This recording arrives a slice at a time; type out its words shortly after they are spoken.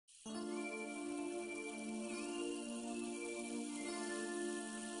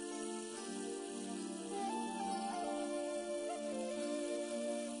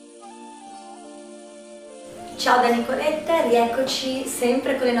Ciao da Nicoletta, rieccoci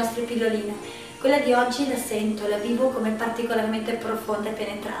sempre con le nostre pilloline. Quella di oggi la sento, la vivo come particolarmente profonda e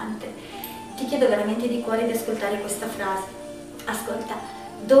penetrante. Ti chiedo veramente di cuore di ascoltare questa frase. Ascolta,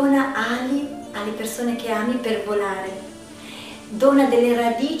 dona ali alle persone che ami per volare, dona delle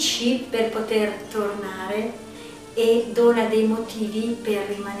radici per poter tornare e dona dei motivi per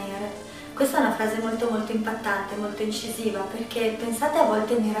rimanere. Questa è una frase molto impattante, molto incisiva, perché pensate a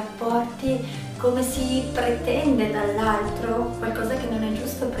volte nei rapporti come si pretende dall'altro qualcosa che non è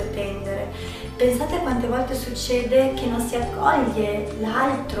giusto pretendere. Pensate quante volte succede che non si accoglie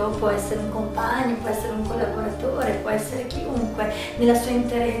l'altro, può essere un compagno, può essere un collaboratore, può essere chiunque, nella sua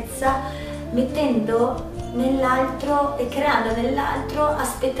interezza, mettendo nell'altro e creando nell'altro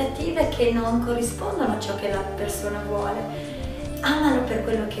aspettative che non corrispondono a ciò che la persona vuole. Amalo per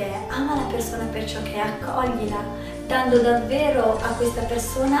quello che è, ama la persona per ciò che è, accoglila, dando davvero a questa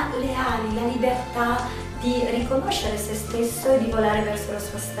persona le ali, la libertà di riconoscere se stesso e di volare verso la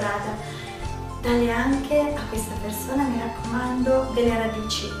sua strada. Dalle anche a questa persona, mi raccomando, delle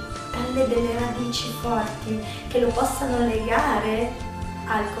radici, dalle delle radici forti che lo possano legare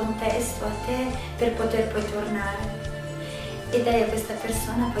al contesto, a te, per poter poi tornare. E dai a questa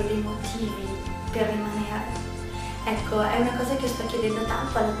persona poi dei motivi per rimanere. Ecco, è una cosa che sto chiedendo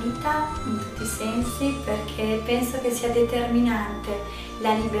tanto alla vita, in tutti i sensi, perché penso che sia determinante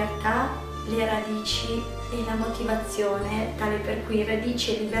la libertà, le radici e la motivazione, tale per cui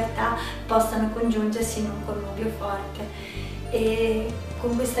radici e libertà possano congiungersi in un connubio forte. E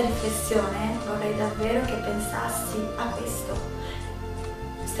con questa riflessione vorrei davvero che pensassi a questo.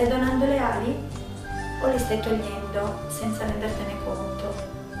 Stai donando le ali o le stai togliendo senza rendertene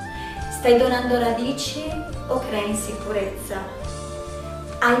conto? Stai donando radici o crei insicurezza?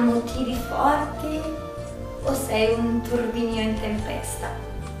 Hai motivi forti o sei un turbinio in tempesta?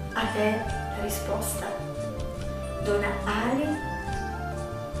 A te la risposta. Dona ali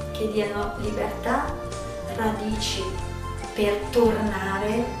che diano libertà, radici per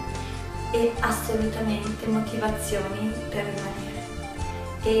tornare e assolutamente motivazioni per rimanere.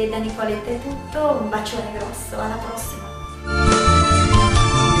 E da Nicoletta è tutto, un bacione grosso, alla prossima!